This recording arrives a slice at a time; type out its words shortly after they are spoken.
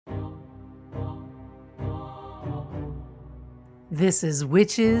This is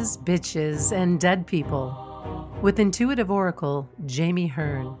Witches, Bitches, and Dead People with intuitive oracle Jamie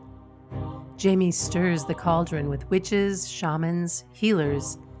Hearn. Jamie stirs the cauldron with witches, shamans,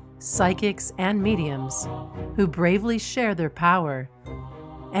 healers, psychics, and mediums who bravely share their power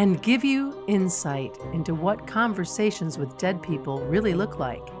and give you insight into what conversations with dead people really look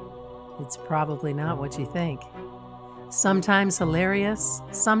like. It's probably not what you think. Sometimes hilarious,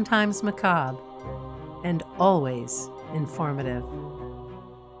 sometimes macabre, and always informative.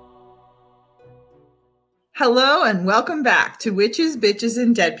 Hello and welcome back to Witches, Bitches,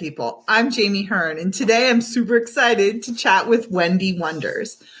 and Dead People. I'm Jamie Hearn, and today I'm super excited to chat with Wendy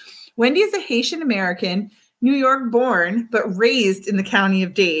Wonders. Wendy is a Haitian American, New York born, but raised in the county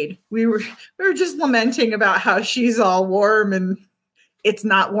of Dade. We were just lamenting about how she's all warm and it's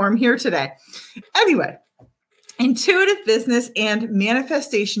not warm here today. Anyway, intuitive business and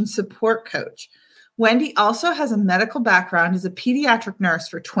manifestation support coach. Wendy also has a medical background as a pediatric nurse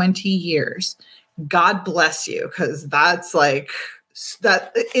for 20 years. God bless you, because that's like,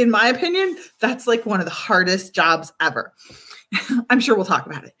 that, in my opinion, that's like one of the hardest jobs ever. I'm sure we'll talk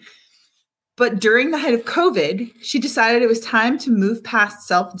about it. But during the height of COVID, she decided it was time to move past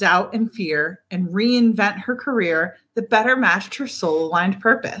self-doubt and fear and reinvent her career that better matched her soul-aligned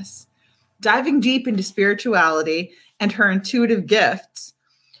purpose. Diving deep into spirituality and her intuitive gifts,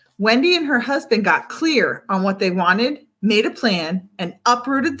 Wendy and her husband got clear on what they wanted, made a plan, and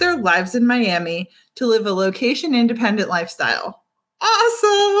uprooted their lives in Miami to live a location-independent lifestyle.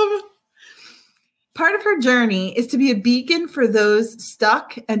 Awesome! Part of her journey is to be a beacon for those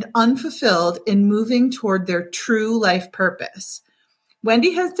stuck and unfulfilled in moving toward their true life purpose.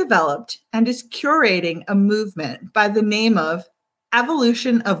 Wendy has developed and is curating a movement by the name of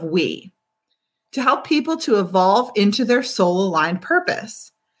Evolution of We to help people to evolve into their soul-aligned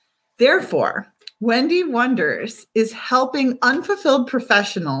purpose. Therefore, Wendy Wonders is helping unfulfilled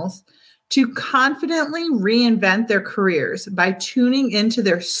professionals to confidently reinvent their careers by tuning into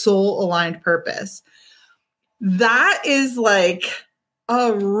their soul-aligned purpose. That is like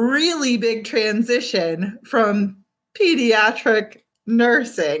a really big transition from pediatric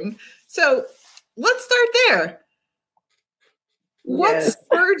nursing. So let's start there. What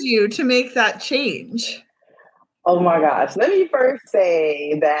spurred you to make that change? Oh my gosh. Let me first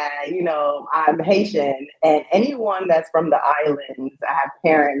say that, I'm Haitian, and anyone that's from the islands, I have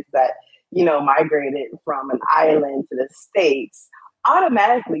parents that, migrated from an island to the States,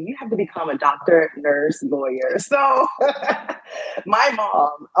 automatically you have to become a doctor, nurse, lawyer. So my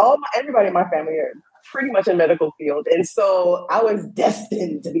mom, everybody in my family are pretty much in medical field. And so I was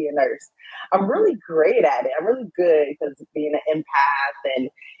destined to be a nurse. I'm really great at it. I'm really good because being an empath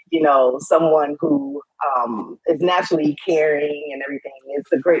and, someone who is naturally caring and everything, it's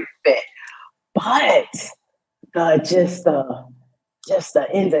a great fit. But the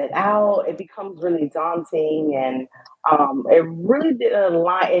ins and out, it becomes really daunting, and it really did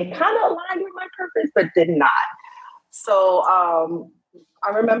align. It kind of aligned with my purpose, but did not. So I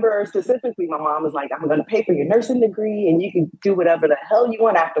remember specifically, my mom was like, "I'm going to pay for your nursing degree, and you can do whatever the hell you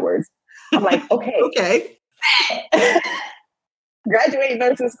want afterwards." I'm like, "Okay, okay." Graduated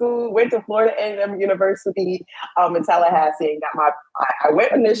nursing school, went to Florida A&M University in Tallahassee, and I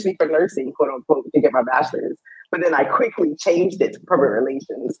went initially for nursing, quote unquote, to get my bachelor's, but then I quickly changed it to public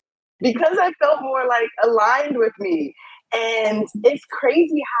relations because I felt more like aligned with me. And it's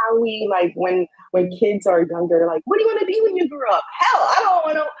crazy how we when kids are younger, like, what do you want to be when you grow up? Hell, I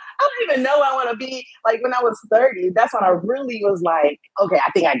don't even know what I want to be. Like when I was 30, that's when I really was like, okay, I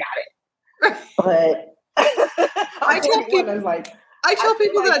think I got it. But I tell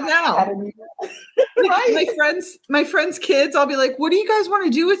people that now. Right? My friends' kids, I'll be like, what do you guys want to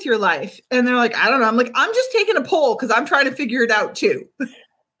do with your life? And they're like, I don't know. I'm like, I'm just taking a poll because I'm trying to figure it out too.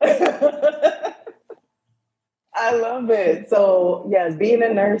 I love it. So yes, being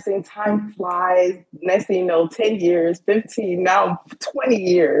in nursing, time flies. Next thing you know, 10 years, 15, now 20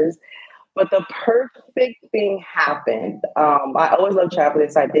 years. But the perfect thing happened. I always loved traveling,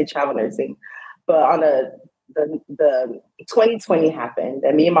 so I did travel nursing. But on the 2020 happened,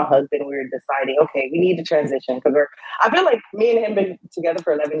 and me and my husband, we were deciding, okay, we need to transition because I feel like me and him been together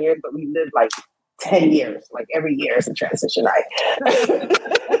for 11 years, but we lived like 10 years, like every year is a transition, right?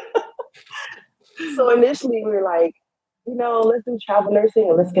 So initially we were like, let's do travel nursing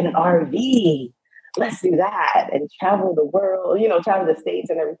and let's get an RV. Let's do that and travel the world, travel the States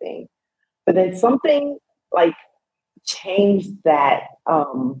and everything. But then something changed that,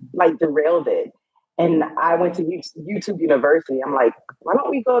 derailed it. And I went to YouTube University. I'm like, why don't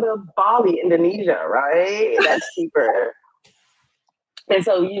we go to Bali, Indonesia, right? That's cheaper. And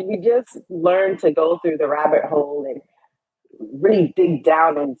so we just learned to go through the rabbit hole and really dig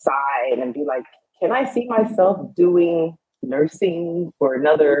down inside and be like, can I see myself doing nursing for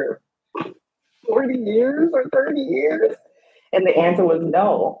another 40 years or 30 years? And the answer was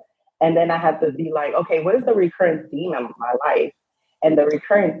no. And then I had to be like, okay, what is the recurrent theme of my life? And the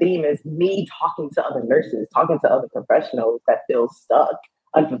recurrent theme is me talking to other nurses, talking to other professionals that feel stuck,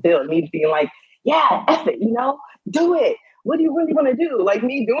 unfulfilled, me being like, yeah, F it, do it. What do you really want to do? Like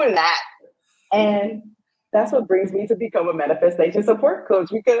me doing that. And that's what brings me to become a manifestation support coach,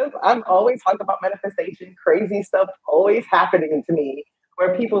 because I'm always talking about manifestation, crazy stuff always happening to me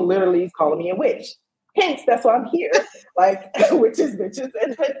where people literally is calling me a witch. Hence, that's why I'm here. Like witches, bitches,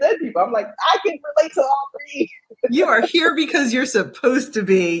 and dead people. I'm like, I can relate to all three. You are here because you're supposed to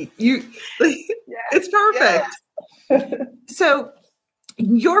be. It's perfect. Yes. So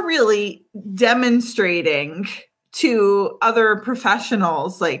you're really demonstrating to other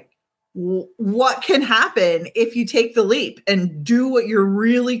professionals, like, what can happen if you take the leap and do what you're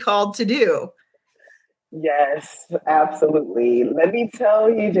really called to do. Yes, absolutely. Let me tell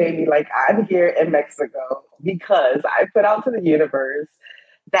you, Jamie, like I'm here in Mexico because I put out to the universe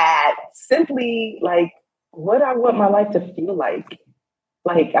that simply like what I want my life to feel like.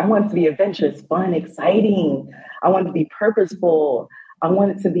 Like I want it to be adventurous, fun, exciting. I want it to be purposeful. I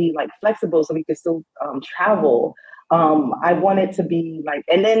want it to be like flexible so we can still travel. I want it to be like,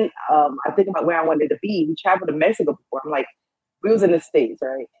 and then I think about where I wanted to be. We traveled to Mexico before. I'm like, we was in the States,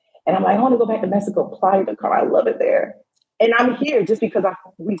 right? And I'm like, I want to go back to Mexico, apply the car. I love it there. And I'm here just because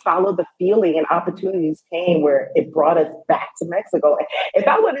we followed the feeling and opportunities came where it brought us back to Mexico. If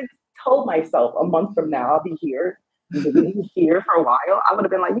I would have told myself a month from now, I'll be here for a while, I would have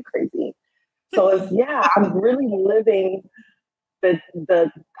been like, you crazy. So I'm really living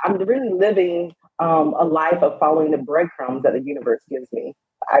a life of following the breadcrumbs that the universe gives me.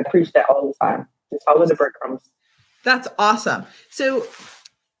 I preach that all the time. Just follow the breadcrumbs. That's awesome. So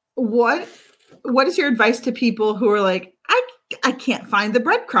what is your advice to people who are like, I can't find the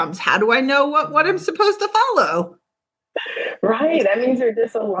breadcrumbs. How do I know what I'm supposed to follow? Right. That means you're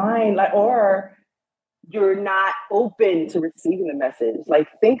disaligned, or you're not open to receiving the message. Like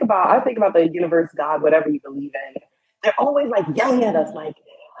I think about the universe, God, whatever you believe in. They're always like yelling at us, like,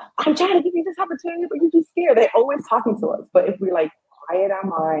 I'm trying to give you this opportunity, but you're just scared. They're always talking to us. But if we like quiet our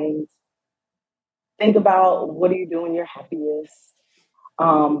minds, think about what are you doing you're happiest.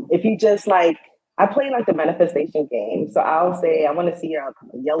 If you just like, I play like the manifestation game. So I'll say, I want to see a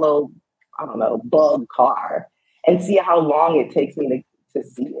yellow, I don't know, bug car and see how long it takes me to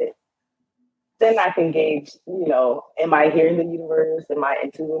see it. Then I can gauge, am I hearing the universe? Am I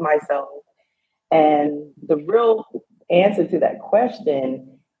in tune with myself? And the real answer to that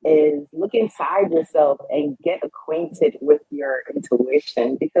question is look inside yourself and get acquainted with your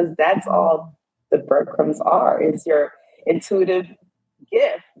intuition, because that's all the breadcrumbs are. It's your intuitive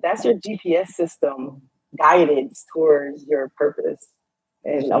gift. That's your GPS system guidance towards your purpose.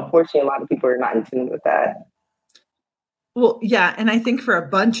 And unfortunately, a lot of people are not in tune with that. Well, yeah. And I think for a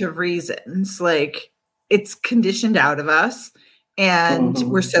bunch of reasons, like it's conditioned out of us and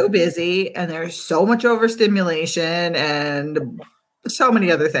we're so busy and there's so much overstimulation and so many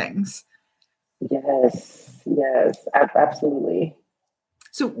other things. Yes, absolutely.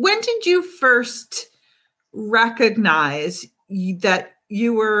 So when did you first recognize that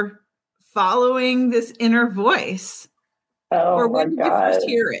you were following this inner voice? Or when did you first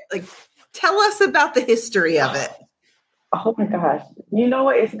hear it? Like, tell us about the history of it. Oh my gosh. You know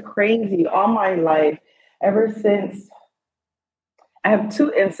what? It's crazy. All my life, ever since, I have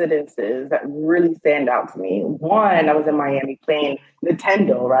two incidences that really stand out to me. One, I was in Miami playing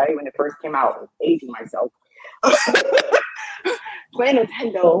Nintendo, right? When it first came out, aging myself. Playing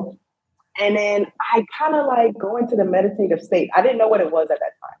Nintendo. And then I kind of like go into the meditative state. I didn't know what it was at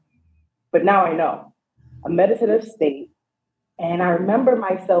that time, but now I know. A meditative state. And I remember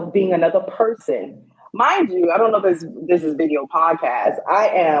myself being another person. Mind you, I don't know if this is video podcast. I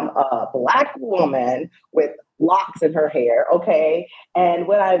am a Black woman with locks in her hair, okay? And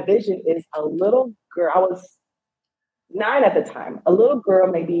what I envisioned is a little girl. I was 9 at the time. A little girl,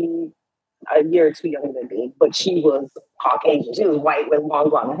 maybe a year or two younger than me, but she was Caucasian. She was white with long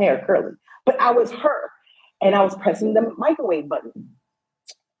blonde hair, curly. But I was her, and I was pressing the microwave button.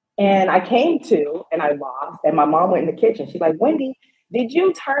 And I came to, and I lost, and my mom went in the kitchen. She's like, Wendy, did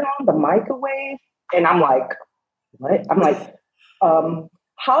you turn on the microwave? And I'm like, what? I'm like,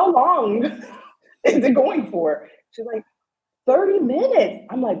 how long is it going for? She's like, 30 minutes.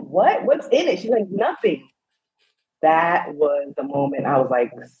 I'm like, what? What's in it? She's like, nothing. That was the moment I was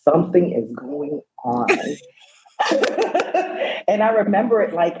like, something is going on. And I remember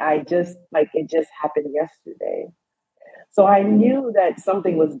it like it just happened yesterday. So I knew that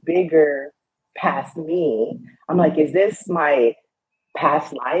something was bigger past me. I'm like, is this my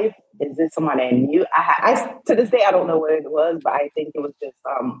past life? Is this someone I knew? I to this day I don't know what it was, but I think it was just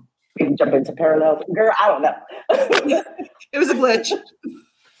maybe jump into parallels. Girl, I don't know. It was a glitch.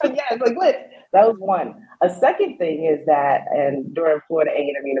 Yeah, it's like what? That was one. A second thing is that, and during Florida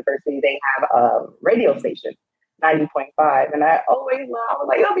A&M University, they have a radio station, 90.5. And I always love, I was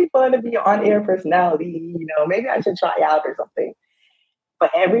like, it'll be fun to be an on-air personality. Maybe I should try out or something.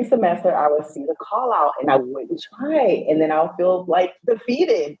 But every semester I would see the call out and I wouldn't try. And then I'll feel like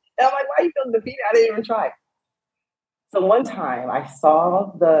defeated. And I'm like, why are you feeling defeated? I didn't even try. So one time I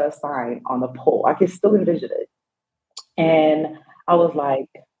saw the sign on the pole. I can still envision it. And I was like,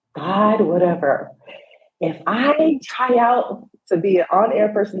 God, whatever. If I try out to be an on-air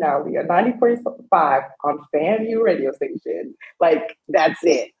personality at 90.5 on FAMU radio station, like that's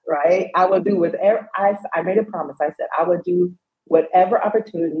it, right? I will do whatever. I made a promise. I said I would do whatever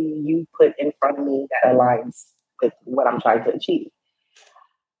opportunity you put in front of me that aligns with what I'm trying to achieve.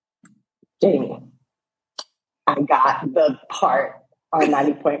 Jamie, I got the part on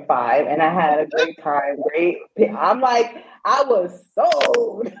 90.5 and I had a great time. I'm like, I was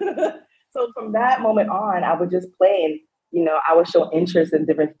sold. So from that moment on, I would just play and, I would show interest in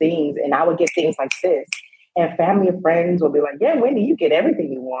different things and I would get things like this. And family and friends would be like, yeah, Wendy, you get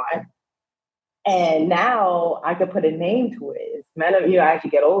everything you want. And now I could put a name to it. As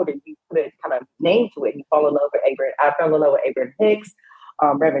you get older, you put a kind of name to it. You fall in love with Abraham. I fell in love with Abraham Hicks,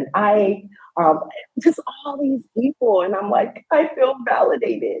 Reverend Ike, just all these people. And I'm like, I feel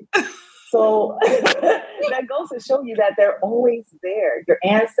validated. So that goes to show you that they're always there. Your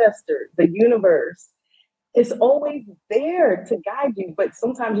ancestors, the universe, is always there to guide you. But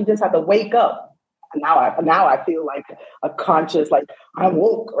sometimes you just have to wake up. Now I feel like a conscious, like I'm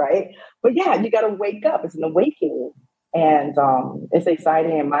woke, right? But yeah, you got to wake up. It's an awakening. And it's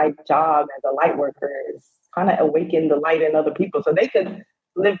exciting. And my job as a light worker is kind of awaken the light in other people so they could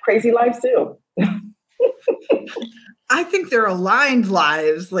live crazy lives too. I think they're aligned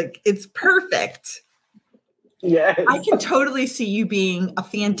lives. Like it's perfect. Yes. I can totally see you being a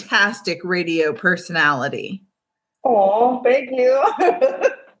fantastic radio personality. Oh, thank you.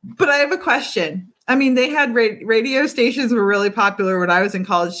 But I have a question. I mean, they had radio stations were really popular when I was in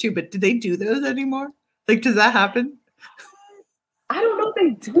college too, but do they do those anymore? Like, does that happen? I don't know if they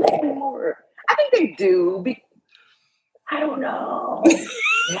do anymore. I think they do. I don't know.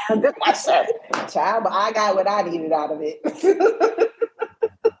 Yeah, good question. Child, but I got what I needed out of it.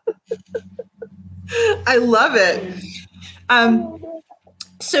 I love it.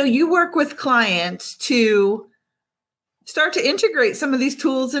 So you work with clients to start to integrate some of these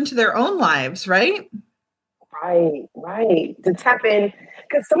tools into their own lives, right? Right. To tap in,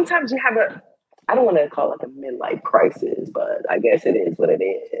 because sometimes you have I don't want to call it a midlife crisis, but I guess it is what it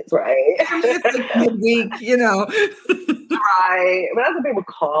is, right? It's like midweek, Right. But that's what people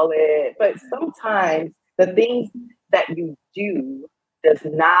call it. But sometimes the things that you do does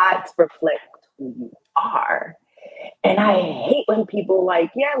not reflect who you are. And I hate when people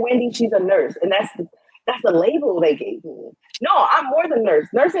like, yeah, Wendy, she's a nurse. And that's the label they gave me. No, I'm more than nurse.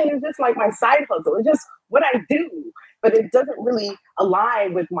 Nursing is just like my side hustle. It's just what I do. But it doesn't really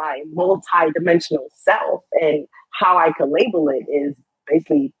align with my multi-dimensional self. And how I could label it is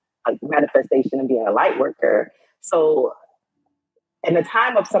basically a manifestation of being a light worker. So in the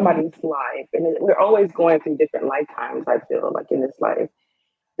time of somebody's life, and we're always going through different lifetimes, I feel like in this life,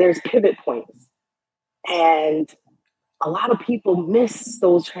 there's pivot points. And a lot of people miss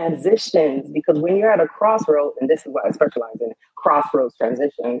those transitions because when you're at a crossroads, and this is what I specialize in, crossroads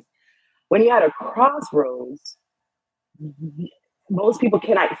transitions, when you're at a crossroads, most people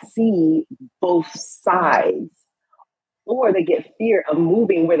cannot see both sides, or they get fear of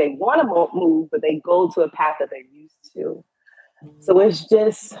moving where they want to move, but they go to a path that they're used to. So it's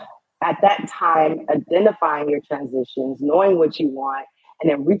just at that time, identifying your transitions, knowing what you want, and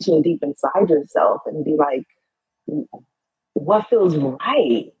then reaching deep inside yourself and be like, what feels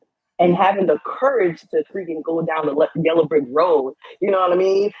right? And having the courage to freaking go down the yellow brick road. You know what I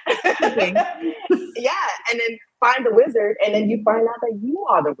mean? Yeah. And then find the wizard. And then you find out that you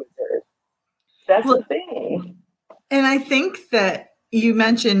are the wizard. That's the thing. And I think that you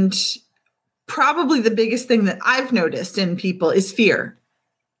mentioned probably the biggest thing that I've noticed in people is fear.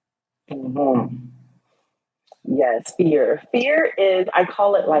 Mm-hmm. Yes, fear. Fear is, I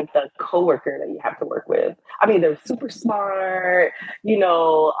call it like the coworker that you have to work with. I mean, they're super smart, you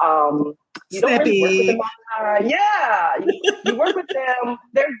don't really work with them all the time. Yeah, you work with them,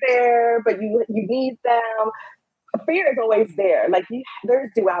 they're there, but you need them. Fear is always there. Like there's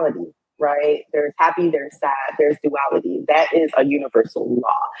duality, right? There's happy, there's sad, there's duality. That is a universal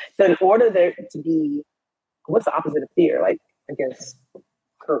law. So in order there to be, what's the opposite of fear? Like, I guess,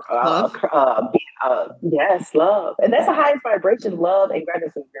 Love. yes, love. And that's the highest vibration, love and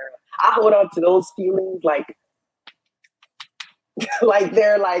gratitude, girl. I hold on to those feelings like, like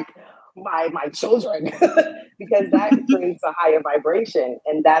they're like my children, because that creates a higher vibration.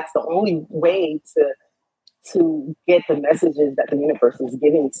 And that's the only way to get the messages that the universe is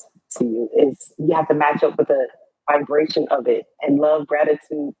giving to you, is you have to match up with the vibration of it. And love,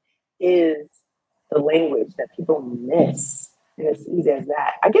 gratitude is the language that people miss. And it's easy as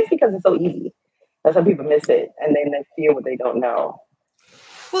that. I guess because it's so easy. That's why people miss it. And then they feel what they don't know.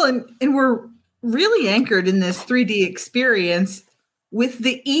 Well, and we're really anchored in this 3D experience with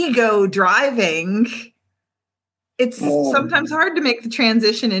the ego driving. It's sometimes hard to make the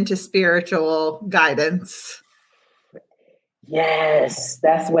transition into spiritual guidance. Yes,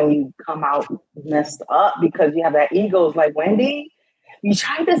 that's when you come out messed up, because you have that ego. It's like, Wendy, you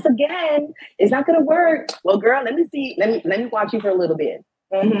try this again. It's not going to work. Well, girl, let me see. Let me watch you for a little bit.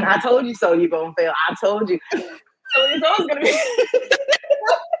 Mm-hmm. I told you so. You're going to fail. I told you. So it's always going to be.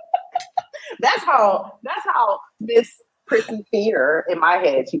 That's how this prissy fear in my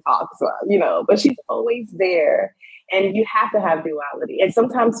head, she talks, but she's always there. And you have to have duality. And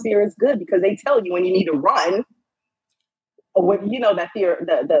sometimes fear is good, because they tell you when you need to run, or when, that fear,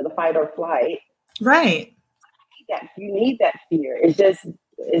 the fight or flight. Right. You need that fear. It's just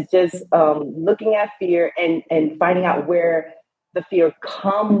looking at fear and finding out where the fear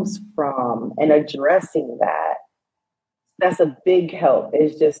comes from and addressing that. That's a big help.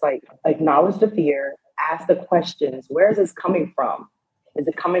 It's just like, acknowledge the fear, ask the questions. Where is this coming from? Is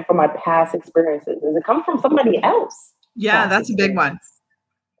it coming from my past experiences? Is it coming from somebody else? Yeah, that's a big one.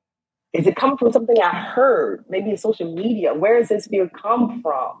 Is it coming from something I heard? Maybe social media. Where does this fear come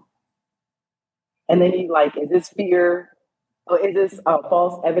from? And then you like, is this fear, or is this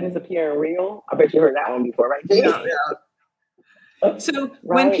false evidence appearing real? I bet you heard that one before, right? Yeah. So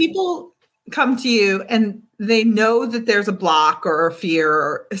when people come to you and they know that there's a block or a fear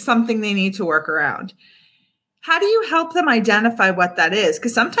or something they need to work around, how do you help them identify what that is?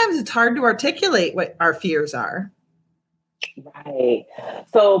 Because sometimes it's hard to articulate what our fears are. Right.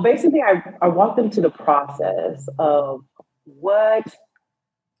 So basically, I walk them to the process of what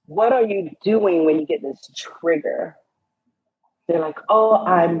are you doing when you get this trigger? They're like, oh,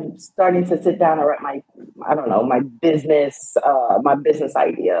 I'm starting to sit down and write my business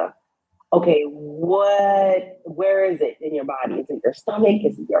idea. Okay, where is it in your body? Is it your stomach?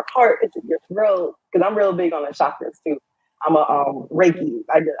 Is it your heart? Is it your throat? Because I'm real big on the chakras too. I'm a Reiki.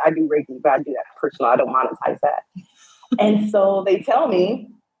 I do Reiki, but I do that personal. I don't monetize that. And so they tell me,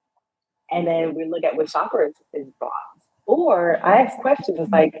 and then we look at what chakra is blocked. Or I ask questions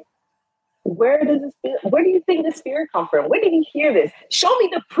like, where do you think this fear come from? Where did you hear this? Show me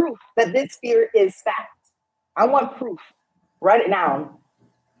the proof that this fear is fact. I want proof. Write it down.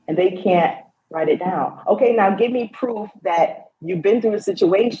 And they can't write it down. Okay, now give me proof that you've been through a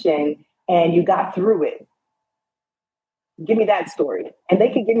situation and you got through it. Give me that story. And they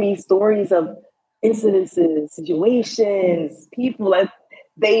can give me stories of incidences, situations, people that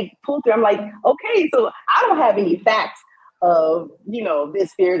they pull through. I'm like, okay, so I don't have any facts of,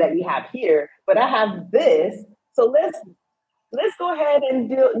 this fear that you have here, but I have this. So let's go ahead and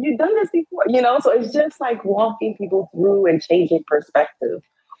you've done this before, So it's just like walking people through and changing perspective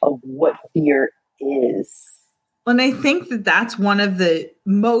of what fear is. And I think that that's one of the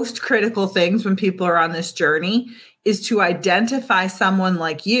most critical things when people are on this journey, is to identify someone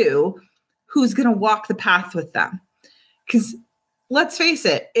like you who's going to walk the path with them. Because let's face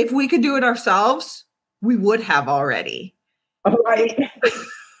it, if we could do it ourselves, we would have already. Right.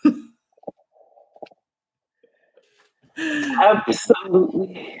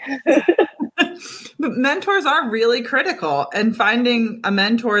 Absolutely. But mentors are really critical, and finding a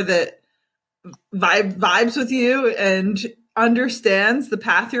mentor that vibes with you and understands the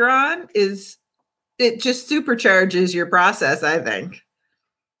path you're on it just supercharges your process, I think.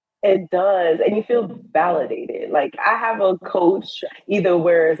 It does. And you feel validated. Like, I have a coach, either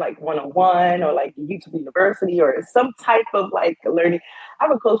where it's like one-on-one or like YouTube University or some type of like learning. I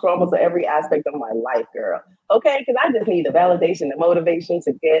have a coach for almost every aspect of my life, girl. Okay, because I just need the validation, the motivation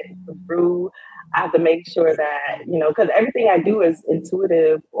to get through. I have to make sure that, because everything I do is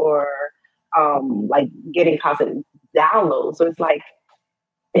intuitive or like getting constant downloads. So it's like,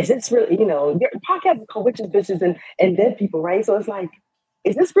 is this really, your podcast is called Witches, Bitches, and Dead People, right? So it's like,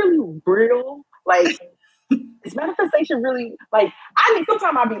 is this really real? Like, is manifestation really, like,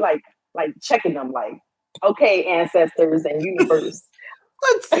 sometimes I'll be like checking them, like, okay, ancestors and universe,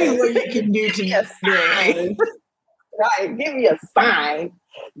 Let's see what you can do today. Right. Give me a sign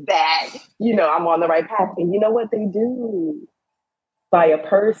that, I'm on the right path. And you know what they do? By a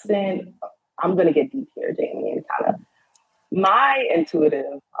person, I'm going to get deep here, Jamie, and kind of my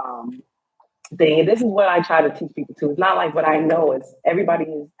intuitive thing. And this is what I try to teach people too. It's not like what I know is everybody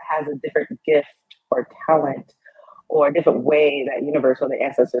has a different gift or talent or a different way that universe or the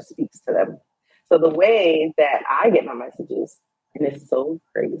ancestor speaks to them. So the way that I get my messages, and it's so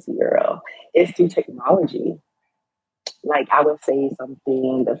crazy, girl, is through technology. Like I would say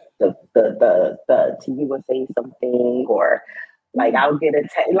something, the TV would say something, or like I'll get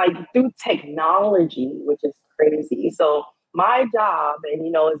like through technology, which is crazy. So my job, and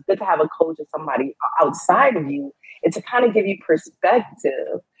it's good to have a coach or somebody outside of you, is to kind of give you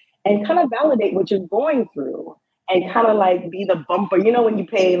perspective and kind of validate what you're going through, and kind of like be the bumper. When you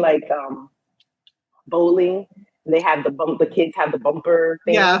pay like bowling, they have the kids have the bumper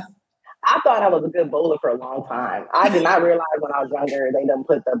thing. Yeah. I thought I was a good bowler for a long time. I did not realize when I was younger they didn't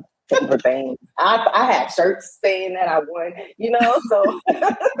put the bumper thing. I had shirts saying that I won, so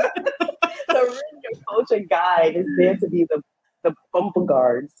so really your coach and guide is there to be the bumper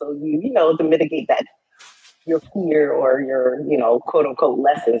guard. So to mitigate that your fear or your, quote unquote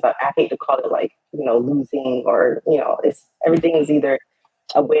lessons. I hate to call it like, losing or, it's everything is either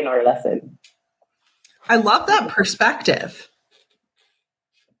a win or a lesson. I love that perspective.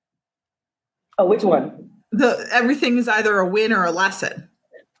 Oh, which one? Everything is either a win or a lesson.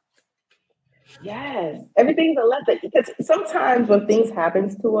 Yes, everything's a lesson, because sometimes when things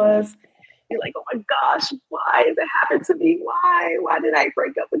happen to us, you're like, oh my gosh, why did it happen to me? Why did I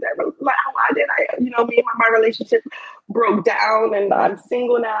break up with that? Why did I, me and my relationship broke down and I'm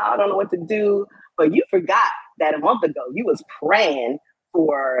single now. I don't know what to do. But you forgot that a month ago you was praying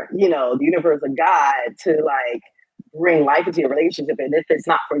for, the universe of God to like bring life into your relationship. And if it's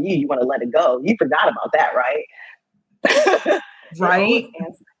not for you, you want to let it go. You forgot about that, right? Right.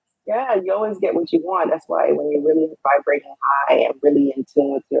 Yeah, you always get what you want. That's why when you're really vibrating high and really in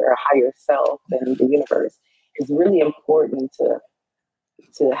tune with your higher self and the universe, it's really important to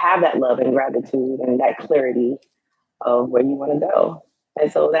have that love and gratitude and that clarity of where you want to go.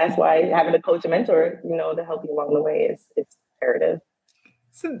 And so that's why having a coach and mentor, to help you along the way is imperative.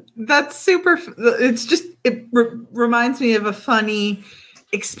 So that's super. It's just, it reminds me of a funny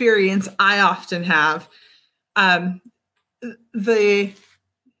experience I often have. The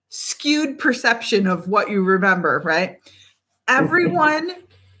skewed perception of what you remember, right? Everyone,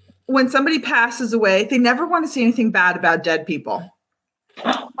 when somebody passes away, they never want to say anything bad about dead people.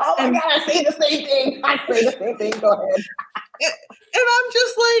 Oh my God, I say the same thing. Go ahead. And I'm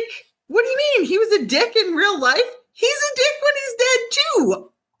just like, what do you mean? He was a dick in real life? He's a dick when he's dead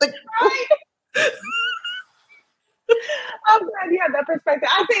too. Like, right? I'm glad you have that perspective.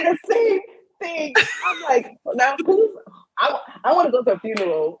 I say the same thing. I'm like, now I want to go to a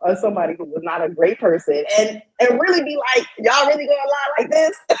funeral of somebody who was not a great person and really be like, y'all really gonna lie like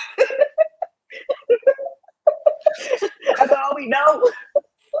this? That's all we know.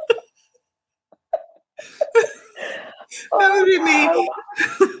 That would be me.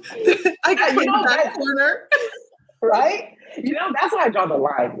 I can put in that corner. Right? That's why I draw the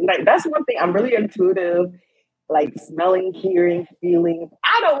line. Like, that's one thing. I'm really intuitive, like smelling, hearing, feeling.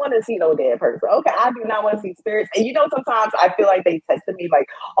 I don't want to see no dead person. Okay, I do not want to see spirits. And sometimes I feel like they tested me like,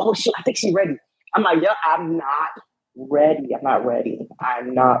 oh shit, I think she's ready. I'm like, yeah, I'm not ready.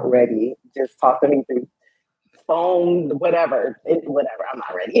 I'm not ready. Just talk to me through phone, whatever. I'm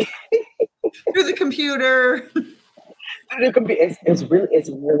not ready. Through the computer. It's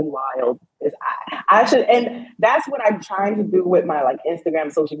really wild. I should, and that's what I'm trying to do with my like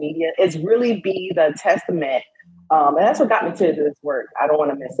Instagram, social media, is really be the testament. And that's what got me to this work. I don't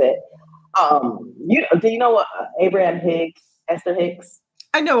want to miss it. Do you know what Abraham Hicks, Esther Hicks?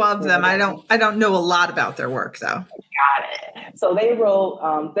 I know of them. I don't know a lot about their work though. Got it. So they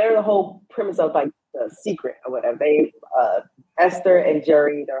wrote, they're the whole premise of like The Secret or whatever. They, Esther and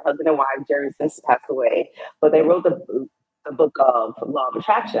Jerry, their husband and wife, Jerry since passed away, but they wrote the book of Law of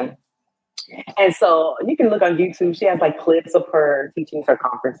Attraction. And so you can look on YouTube. She has like clips of her teachings. Her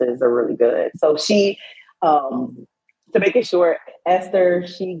conferences are really good. So she, to make it short, Esther,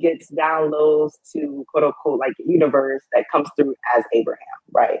 she gets downloads to quote unquote like universe that comes through as Abraham,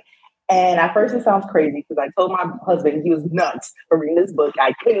 right? And at first it sounds crazy because I told my husband he was nuts for reading this book.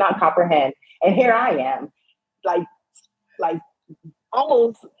 I could not comprehend. And here I am, like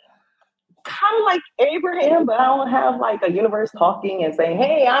almost kind of like Abraham, but I don't have like a universe talking and saying,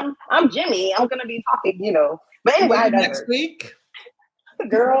 hey, I'm Jimmy. I'm going to be talking, But anyway, next week.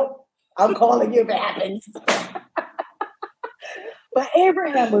 Girl, I'm calling you if it happens. But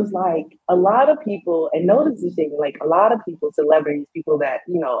Abraham was like a lot of people, and notice this thing, like a lot of people, celebrities, people that,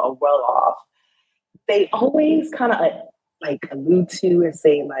 are well off, they always kind of like allude to and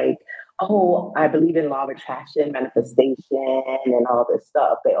say like, oh, I believe in law of attraction, manifestation, and all this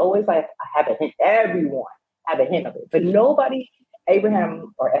stuff. They always like have a hint, everyone have a hint of it. But nobody,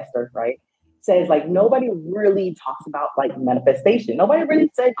 Abraham or Esther, right, says like nobody really talks about like manifestation. Nobody really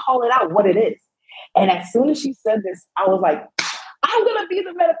said call it out what it is. And as soon as she said this, I was like, I'm gonna be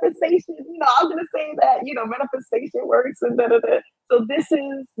the manifestation. I'm gonna say that, manifestation works and da da da. So this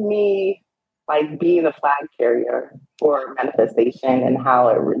is me like being the flag carrier for manifestation and how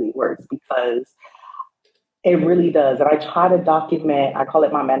it really works, because it really does. And I try to document, I call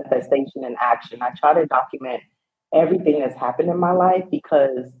it my manifestation in action. I try to document everything that's happened in my life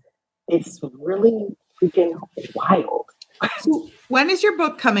because it's really freaking wild. So when is your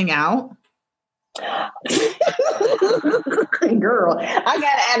book coming out? Girl, I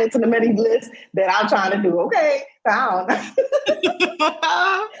gotta add it to the many lists that I'm trying to do. Okay, found. My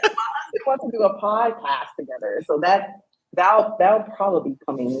husband wants to do a podcast together, so that'll probably be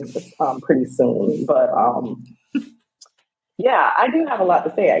coming pretty soon. But yeah, I do have a lot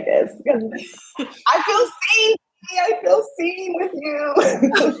to say, I guess, because I feel seen with you.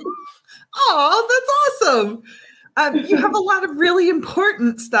 Oh, that's awesome. You have a lot of really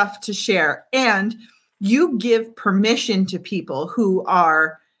important stuff to share, and you give permission to people who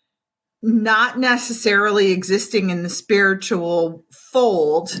are not necessarily existing in the spiritual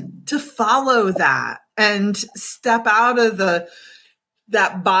fold to follow that and step out of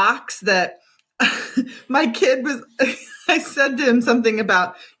that box that my kid was. I said to him something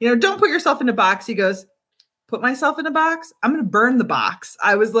about, don't put yourself in a box. He goes, put myself in a box? I'm going to burn the box.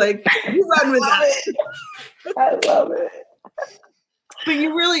 I was like, you run with that. I love it. But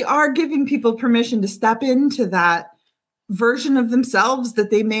you really are giving people permission to step into that version of themselves that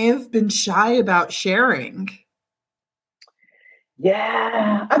they may have been shy about sharing.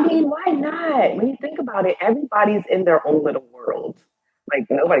 Yeah. I mean, why not? When you think about it, everybody's in their own little world. Like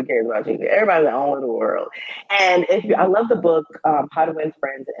nobody cares about you. Everybody's in their own little world. And I love the book, How to Win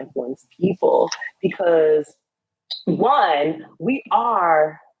Friends and Influence People, because one,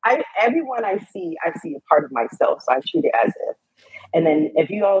 everyone I see a part of myself. So I treat it as if. And then if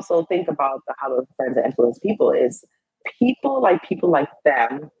you also think about the How to Win Friends and Influence People, is people like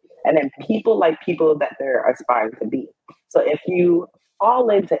them, and then people like people that they're aspiring to be. So if you fall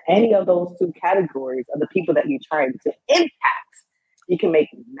into any of those two categories of the people that you're trying to impact, you can make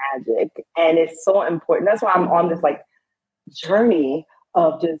magic. And it's so important. That's why I'm on this like journey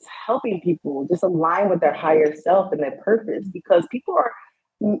of just helping people just align with their higher self and their purpose, because people are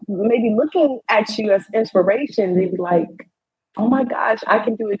maybe looking at you as inspiration. They'd be like, oh my gosh, I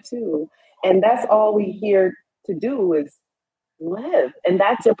can do it too. And that's all we here to do is live. And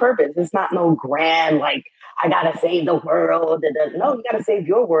that's your purpose. It's not no grand, like, I gotta save the world. No, you gotta save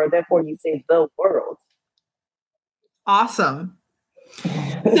your world. Therefore, you save the world. Awesome.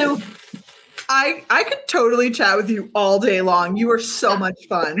 So I could totally chat with you all day long. You are so much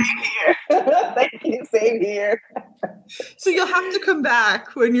fun. Thank you. Same here. So you'll have to come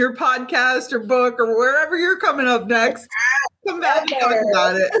back when your podcast or book or wherever you're coming up next. Come back and talk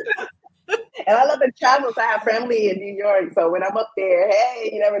about it. And I love to travel. So I have family in New York. So when I'm up there, hey,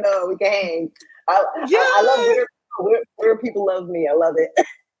 you never know, we can hang. I love where people love me. I love it.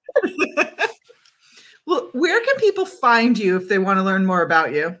 Well, where can people find you if they want to learn more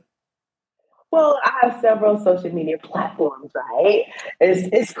about you? Well, I have several social media platforms, right?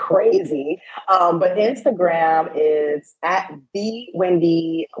 It's crazy. But Instagram is at the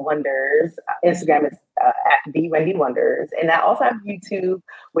Wendy Wonders. Instagram is at the Wendy Wonders. And I also have YouTube,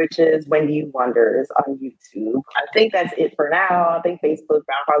 which is Wendy Wonders on YouTube. I think that's it for now. I think Facebook,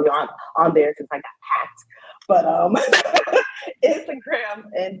 I'm probably on there since I got hacked. But Instagram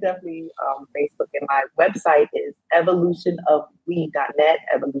and definitely Facebook. And my website is evolutionofwe.net,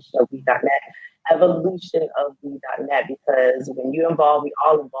 evolutionofwe.net, because when you involve, we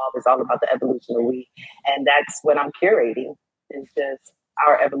all involve. It's all about the evolution of we. And that's what I'm curating. It's just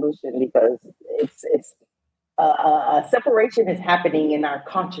our evolution, because it's a separation is happening in our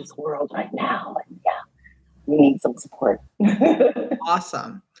conscious world right now. And yeah, we need some support.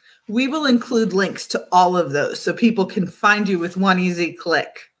 Awesome. We will include links to all of those so people can find you with one easy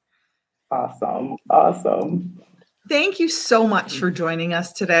click. Awesome. Thank you so much for joining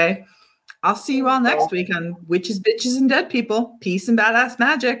us today. I'll see you all next week on Witches, Bitches, and Dead People. Peace and badass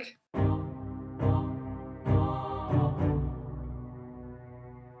magic.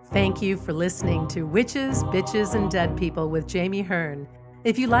 Thank you for listening to Witches, Bitches, and Dead People with Jamie Hearn.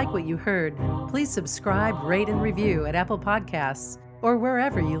 If you like what you heard, please subscribe, rate, and review at Apple Podcasts or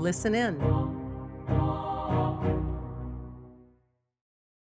wherever you listen in.